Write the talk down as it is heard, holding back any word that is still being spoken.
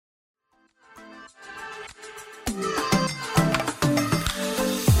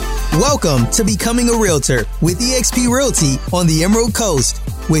Welcome to Becoming a Realtor with eXp Realty on the Emerald Coast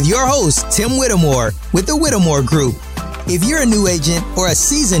with your host, Tim Whittemore with the Whittemore Group. If you're a new agent or a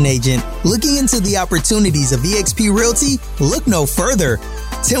seasoned agent looking into the opportunities of eXp Realty, look no further.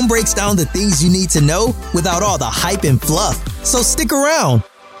 Tim breaks down the things you need to know without all the hype and fluff. So stick around.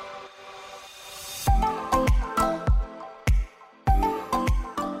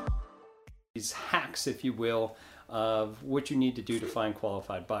 These hacks, if you will, of what you need to do to find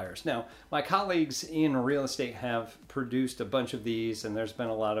qualified buyers. Now, my colleagues in real estate have produced a bunch of these, and there's been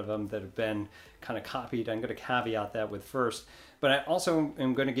a lot of them that have been kind of copied. I'm going to caveat that with first, but I also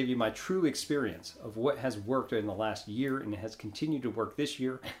am going to give you my true experience of what has worked in the last year and has continued to work this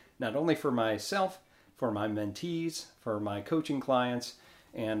year, not only for myself, for my mentees, for my coaching clients,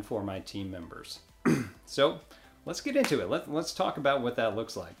 and for my team members. So let's get into it. Let's talk about what that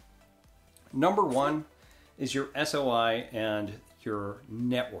looks like. Number one is your SOI and your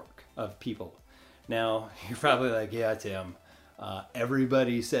network of people. Now, you're probably like, yeah, Tim,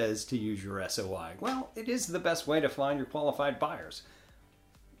 everybody says to use your SOI. Well, it is the best way to find your qualified buyers.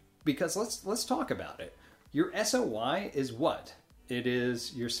 Because let's talk about it. Your SOI is what? It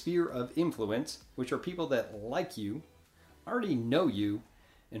is your sphere of influence, which are people that like you, already know you,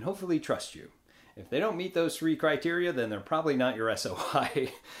 and hopefully trust you. If they don't meet those three criteria, then they're probably not your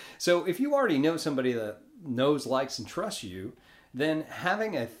SOI. So if you already know somebody that knows, likes, and trusts you, then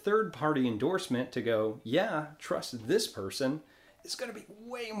having a third-party endorsement to go, yeah, trust this person, is going to be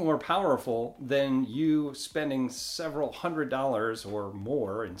way more powerful than you spending several $100s or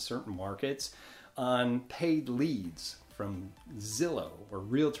more in certain markets on paid leads from Zillow or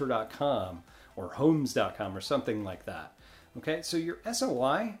Realtor.com or Homes.com or something like that. Okay, so your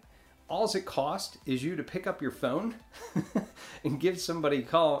SOI, all it costs is you to pick up your phone and give somebody a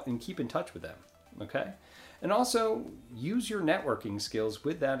call and keep in touch with them, okay? And also use your networking skills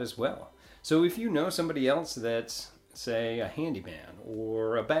with that as well. So if you know somebody else that's, say, a handyman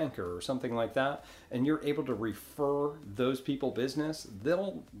or a banker or something like that, and you're able to refer those people business,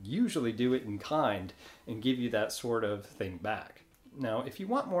 they'll usually do it in kind and give you that sort of thing back. Now, if you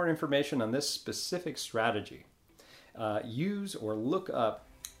want more information on this specific strategy, use or look up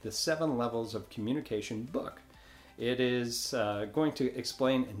the 7 Levels of Communication book. It is going to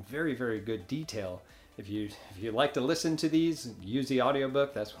explain in very, very good detail. If you like to listen to these, use the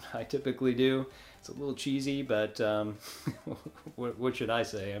audiobook. That's what I typically do. It's a little cheesy, but what should I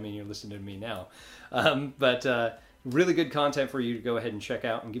say? I mean, you're listening to me now. But really good content for you to go ahead and check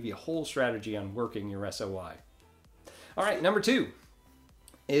out and give you a whole strategy on working your SOI. All right, number 2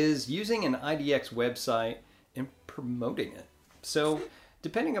 is using an IDX website and promoting it. So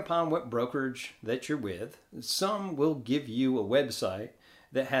depending upon what brokerage that you're with, some will give you a website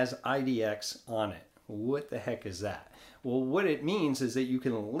that has IDX on it. What the heck is that? Well, what it means is that you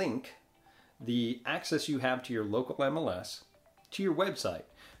can link the access you have to your local MLS to your website.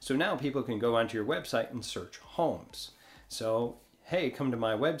 So now people can go onto your website and search homes. So, hey, come to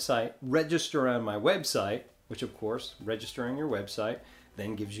my website, register on my website, which of course, registering your website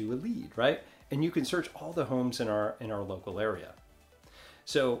then gives you a lead, right? And you can search all the homes in our local area.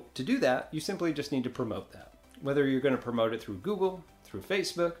 So to do that, you simply just need to promote that. Whether you're going to promote it through Google, through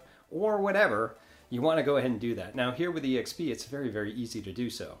Facebook, or whatever, you want to go ahead and do that. Now here with eXp, it's very, very easy to do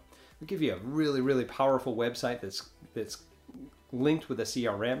so. We give you a really, really powerful website that's linked with a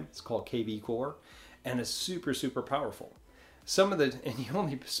CRM. It's called KV Core, and it's super, super powerful. And you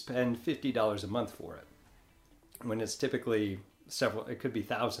only spend $50 a month for it, when it's typically it could be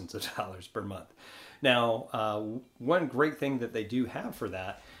thousands of dollars per month. Now, one great thing that they do have for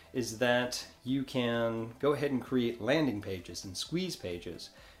that is that you can go ahead and create landing pages and squeeze pages.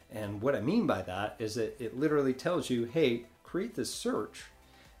 And what I mean by that is that it literally tells you, hey, create this search.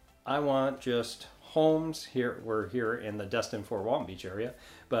 I want just homes here. We're here in the Destin-Fort Walton Beach area,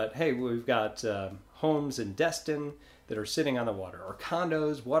 but hey, we've got homes in Destin that are sitting on the water, or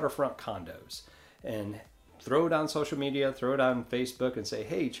condos, waterfront condos. And throw it on social media, throw it on Facebook, and say,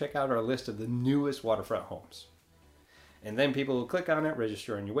 hey, check out our list of the newest waterfront homes. And then people will click on it,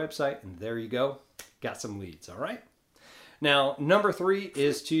 register on your website, and there you go. Got some leads, all right? Now, number 3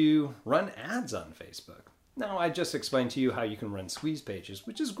 is to run ads on Facebook. Now, I just explained to you how you can run squeeze pages,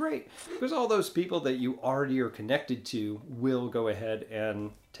 which is great, because all those people that you already are connected to will go ahead and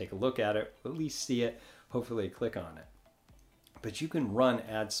take a look at it, at least see it, hopefully click on it. But you can run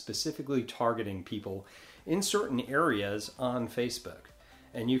ads specifically targeting people in certain areas on Facebook,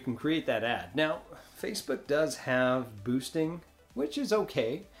 and you can create that ad. Now, Facebook does have boosting, which is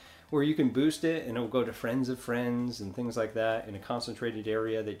okay. where you can boost it and it'll go to friends of friends and things like that in a concentrated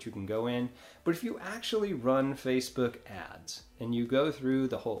area that you can go in. But if you actually run Facebook ads and you go through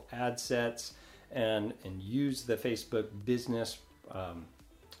the whole ad sets and use the Facebook business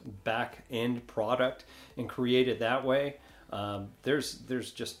back end product and create it that way,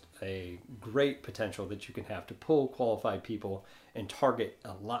 there's just a great potential that you can have to pull qualified people and target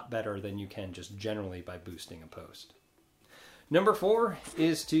a lot better than you can just generally by boosting a post. Number 4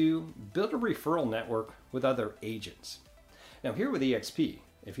 is to build a referral network with other agents. Now here with EXP,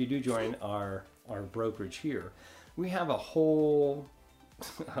 if you do join our brokerage here, we have a whole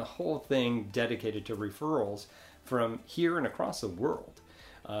thing dedicated to referrals from here and across the world.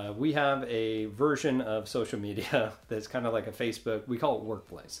 We have a version of social media that's kind of like a Facebook. We call it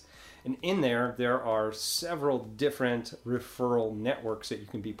Workplace. And in there are several different referral networks that you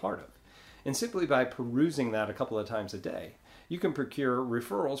can be part of. And simply by perusing that a couple of times a day, you can procure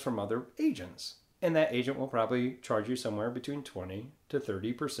referrals from other agents. And that agent will probably charge you somewhere between 20 to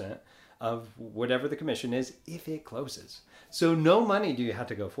 30% of whatever the commission is if it closes. So no money do you have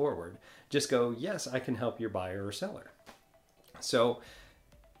to go forward. Just go, yes, I can help your buyer or seller. So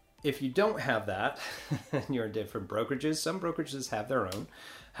if you don't have that, and you're in different brokerages, some brokerages have their own.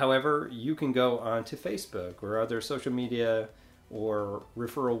 However, you can go onto Facebook or other social media or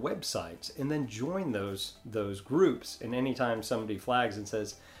referral websites and then join those groups. And anytime somebody flags and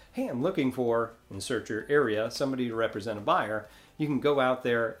says, hey, I'm looking for, insert your area, somebody to represent a buyer, you can go out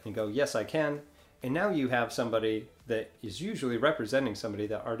there and go, yes, I can. And now you have somebody that is usually representing somebody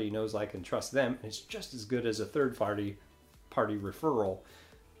that already knows, like, and trusts them. And it's just as good as a third party referral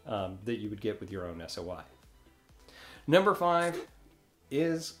that you would get with your own SOI. Number 5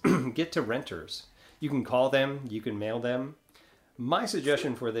 is get to renters. You can call them, you can mail them. My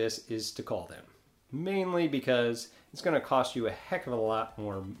suggestion for this is to call them, mainly because it's going to cost you a heck of a lot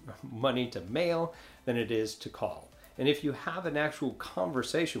more money to mail than it is to call. And if you have an actual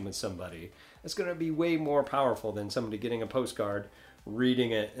conversation with somebody, it's going to be way more powerful than somebody getting a postcard,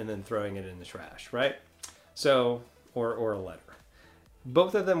 reading it, and then throwing it in the trash, right? So, or a letter.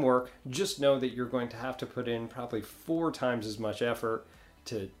 Both of them work. Just know that you're going to have to put in probably 4 times as much effort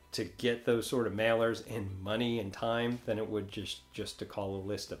to get those sort of mailers and money and time than it would just to call a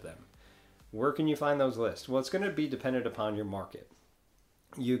list of them. Where can you find those lists? Well, it's going to be dependent upon your market.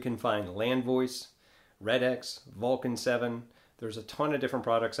 You can find LandVoice, RedX, Vulcan 7. There's a ton of different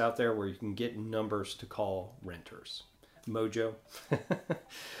products out there where you can get numbers to call renters. Mojo.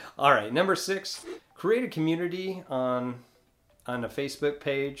 All right, number 6, create a community on a Facebook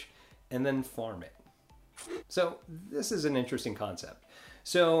page and then farm it. So this is an interesting concept.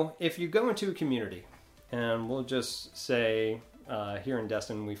 So if you go into a community, and we'll just say here in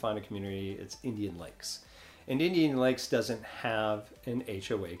Destin, we find a community, it's Indian Lakes. And Indian Lakes doesn't have an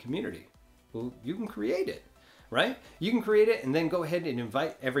HOA community. Well, you can create it, right? You can create it and then go ahead and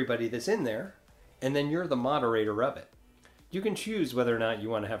invite everybody that's in there, and then you're the moderator of it. You can choose whether or not you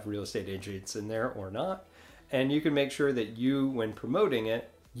want to have real estate agents in there or not. And you can make sure that you, when promoting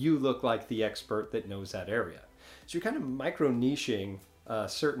it, you look like the expert that knows that area. So you're kind of micro-niching a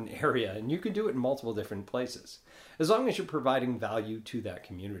certain area, and you can do it in multiple different places, as long as you're providing value to that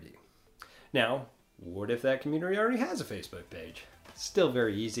community. Now, what if that community already has a Facebook page? Still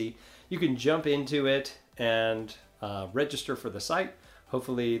very easy. You can jump into it and register for the site.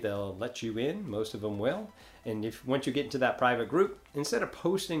 Hopefully they'll let you in. Most of them will. And once you get into that private group, instead of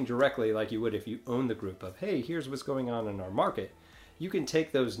posting directly like you would if you own the group of, hey, here's what's going on in our market, you can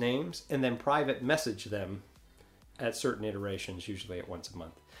take those names and then private message them at certain iterations, usually at once a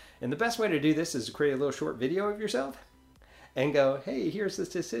month. And the best way to do this is to create a little short video of yourself and go, hey, here's the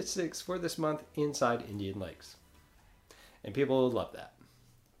statistics for this month inside Indian Lakes. And people will love that.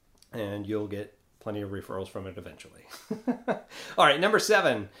 And you'll get plenty of referrals from it eventually. All right, number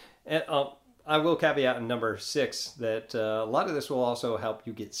 7. And I will caveat in number 6 that a lot of this will also help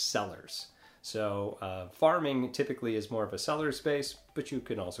you get sellers. So farming typically is more of a seller space, but you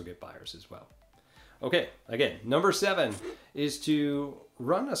can also get buyers as well. Okay, again, number 7 is to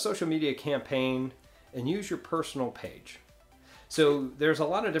run a social media campaign and use your personal page. So there's a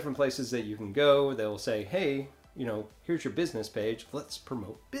lot of different places that you can go. They'll say, hey, here's your business page. Let's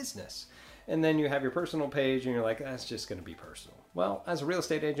promote business. And then you have your personal page and you're like, that's just going to be personal. Well, as a real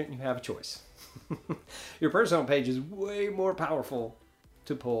estate agent, you have a choice. Your personal page is way more powerful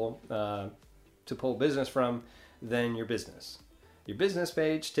to pull business from than your business. Your business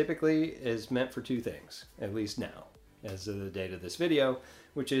page typically is meant for 2 things, at least now, as of the date of this video,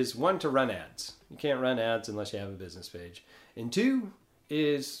 which is 1, to run ads. You can't run ads unless you have a business page. And 2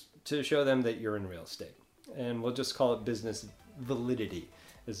 is to show them that you're in real estate. And we'll just call it business validity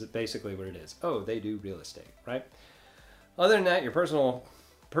is basically what it is. Oh, they do real estate, right? Other than that, your personal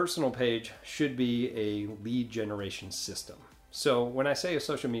page should be a lead generation system. So when I say a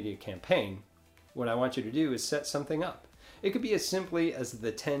social media campaign, what I want you to do is set something up. It could be as simply as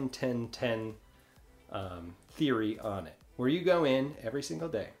the 10-10-10 theory on it, where you go in every single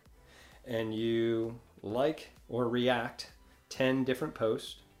day and you like or react 10 different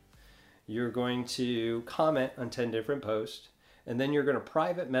posts. You're going to comment on 10 different posts, and then you're going to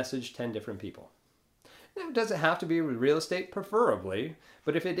private message 10 different people. Now, it doesn't have to be with real estate, preferably,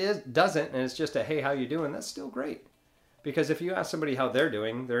 but if it doesn't, and it's just a, hey, how you doing, that's still great. Because if you ask somebody how they're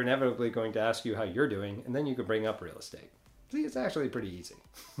doing, they're inevitably going to ask you how you're doing, and then you can bring up real estate. See, it's actually pretty easy.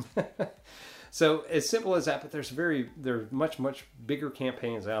 So as simple as that, but there's much bigger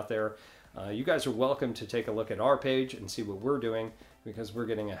campaigns out there. You guys are welcome to take a look at our page and see what we're doing, because we're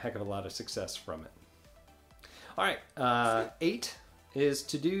getting a heck of a lot of success from it. All right, 8 is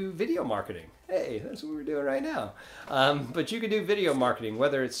to do video marketing. Hey, that's what we're doing right now. But you can do video marketing,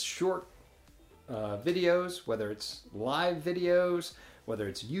 whether it's short videos, whether it's live videos, whether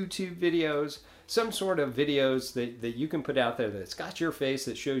it's YouTube videos, some sort of videos that you can put out there that's got your face,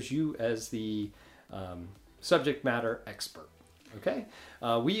 that shows you as the subject matter expert. Okay?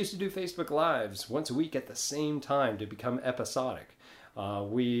 We used to do Facebook Lives once a week at the same time to become episodic.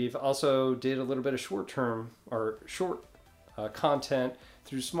 We've also did a little bit of short content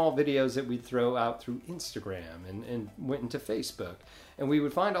through small videos that we'd throw out through Instagram and went into Facebook. And we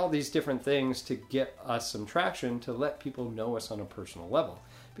would find all these different things to get us some traction, to let people know us on a personal level,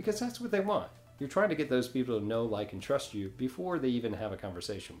 because that's what they want. You're trying to get those people to know, like, and trust you before they even have a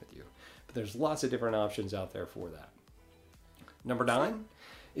conversation with you. But there's lots of different options out there for that. Number 9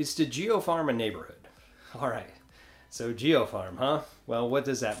 is to geofarm a neighborhood. All right. So geofarm, huh? Well, what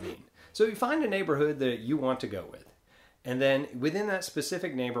does that mean? So you find a neighborhood that you want to go with. And then within that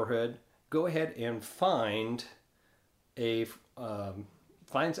specific neighborhood, go ahead and find a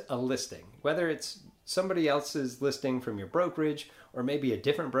listing. Whether it's somebody else's listing from your brokerage, or maybe a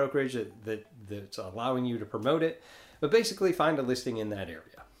different brokerage that's allowing you to promote it. But basically find a listing in that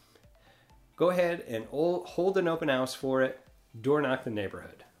area. Go ahead and hold an open house for it. Door knock the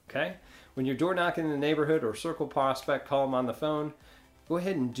neighborhood, okay? When you're door knocking in the neighborhood, or circle prospect, call them on the phone, go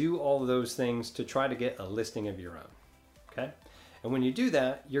ahead and do all of those things to try to get a listing of your own, okay? And when you do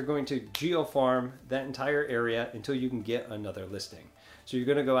that, you're going to geofarm that entire area until you can get another listing. So you're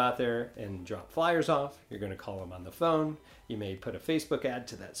going to go out there and drop flyers off. You're going to call them on the phone. You may put a Facebook ad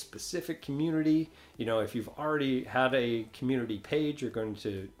to that specific community. You know, if you've already had a community page, you're going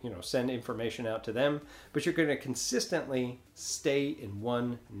to, send information out to them. But you're going to consistently stay in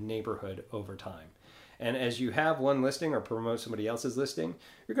one neighborhood over time. And as you have one listing or promote somebody else's listing,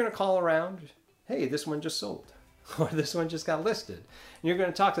 you're going to call around, hey, this one just sold, or this one just got listed. And you're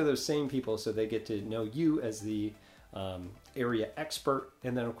going to talk to those same people so they get to know you as the area expert,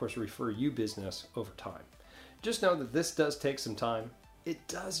 and then of course refer you business over time. Just know that this does take some time. It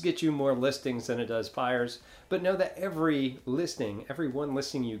does get you more listings than it does buyers, but know that every one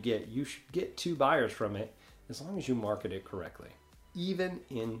listing you should get 2 buyers from it, as long as you market it correctly, even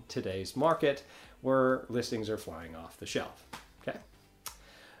in today's market where listings are flying off the shelf. Okay.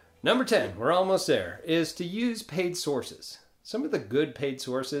 Number 10, we're almost there, is to use paid sources. Some of the good paid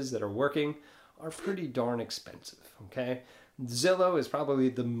sources that are working are pretty darn expensive, okay? Zillow is probably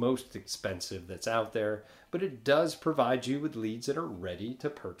the most expensive that's out there, but it does provide you with leads that are ready to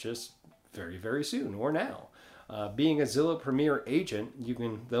purchase very, very soon, or now. Being a Zillow Premier agent,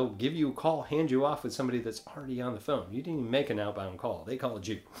 they'll give you a call, hand you off with somebody that's already on the phone. You didn't even make an outbound call. They called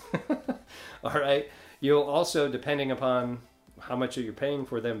you. All right? You'll also, depending upon how much you're paying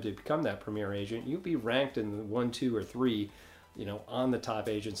for them to become that Premier agent, you'll be ranked in the 1, 2, or 3 on the top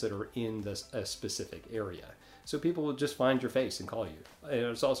agents that are in a specific area. So people will just find your face and call you. And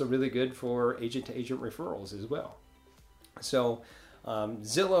it's also really good for agent-to-agent referrals as well. So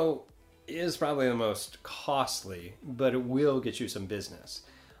Zillow is probably the most costly, but it will get you some business.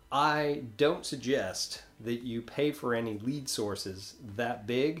 I don't suggest that you pay for any lead sources that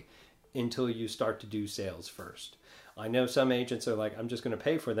big until you start to do sales first. I know some agents are like, I'm just going to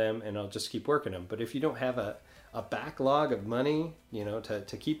pay for them and I'll just keep working them. But if you don't have a backlog of money,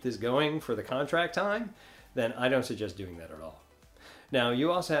 to keep this going for the contract time, then I don't suggest doing that at all. Now, you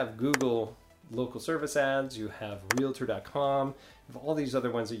also have Google local service ads, you have Realtor.com, you have all these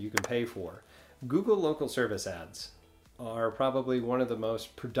other ones that you can pay for. Google local service ads are probably one of the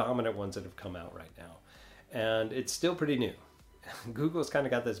most predominant ones that have come out right now. And it's still pretty new. Google's kind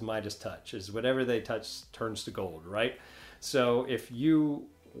of got this Midas touch, is whatever they touch turns to gold, right? So if you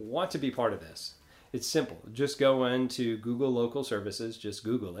want to be part of this, It's simple. Just go into Google Local Services, just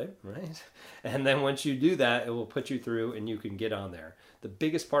Google it, right? And then once you do that, it will put you through and you can get on there. The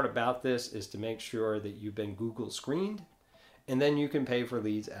biggest part about this is to make sure that you've been Google screened, and then you can pay for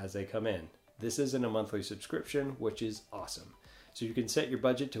leads as they come in. This isn't a monthly subscription, which is awesome. So you can set your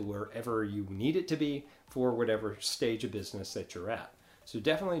budget to wherever you need it to be for whatever stage of business that you're at. So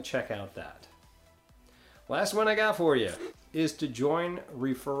definitely check out that. Last one I got for you is to join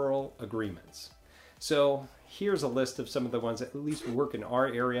referral agreements. So here's a list of some of the ones that at least work in our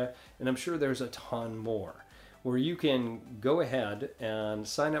area, and I'm sure there's a ton more, where you can go ahead and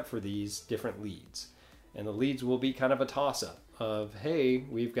sign up for these different leads. And the leads will be kind of a toss-up of, hey,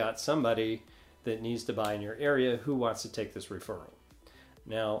 we've got somebody that needs to buy in your area who wants to take this referral.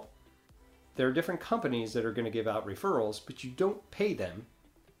 Now, there are different companies that are going to give out referrals, but you don't pay them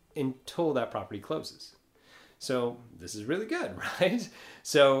until that property closes. So this is really good, right?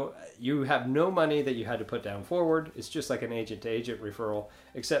 So you have no money that you had to put down forward. It's just like an agent-to-agent referral,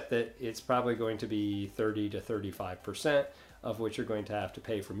 except that it's probably going to be 30 to 35% of which you're going to have to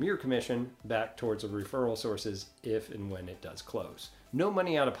pay from your commission back towards the referral sources if and when it does close. No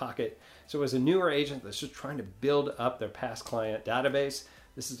money out of pocket. So as a newer agent that's just trying to build up their past client database,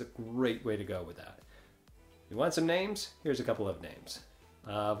 this is a great way to go with that. You want some names? Here's a couple of names.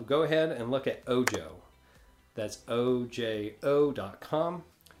 Go ahead and look at Ojo. That's ojo.com.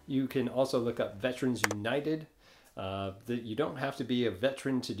 You can also look up Veterans United. You don't have to be a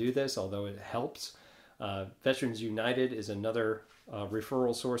veteran to do this, although it helps. Veterans United is another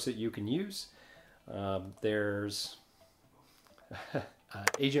referral source that you can use. There's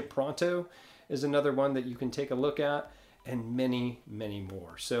Agent Pronto is another one that you can take a look at, and many, many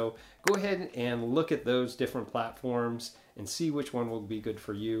more. So go ahead and look at those different platforms and see which one will be good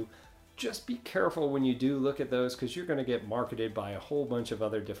for you. Just be careful when you do look at those, because you're going to get marketed by a whole bunch of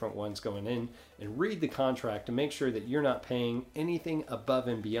other different ones going in, and read the contract to make sure that you're not paying anything above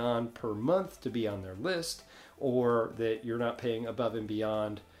and beyond per month to be on their list, or that you're not paying above and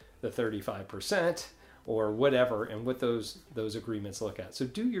beyond the 35% or whatever, and what those agreements look at. So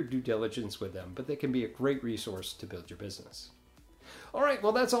do your due diligence with them, but they can be a great resource to build your business. All right,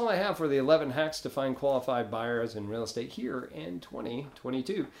 well, that's all I have for the 11 hacks to find qualified buyers in real estate here in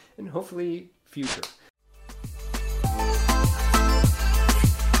 2022 and hopefully future.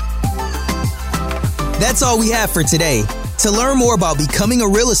 That's all we have for today. To learn more about becoming a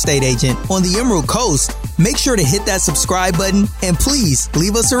real estate agent on the Emerald Coast, make sure to hit that subscribe button and please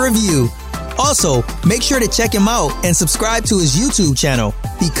leave us a review. Also, make sure to check him out and subscribe to his YouTube channel,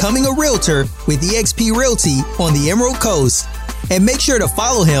 Becoming a Realtor with eXp Realty on the Emerald Coast. And make sure to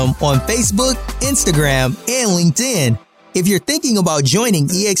follow him on Facebook, Instagram, and LinkedIn. If you're thinking about joining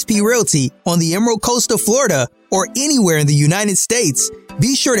eXp Realty on the Emerald Coast of Florida or anywhere in the United States,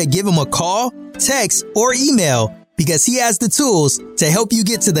 be sure to give him a call, text, or email, because he has the tools to help you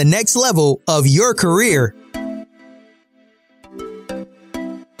get to the next level of your career.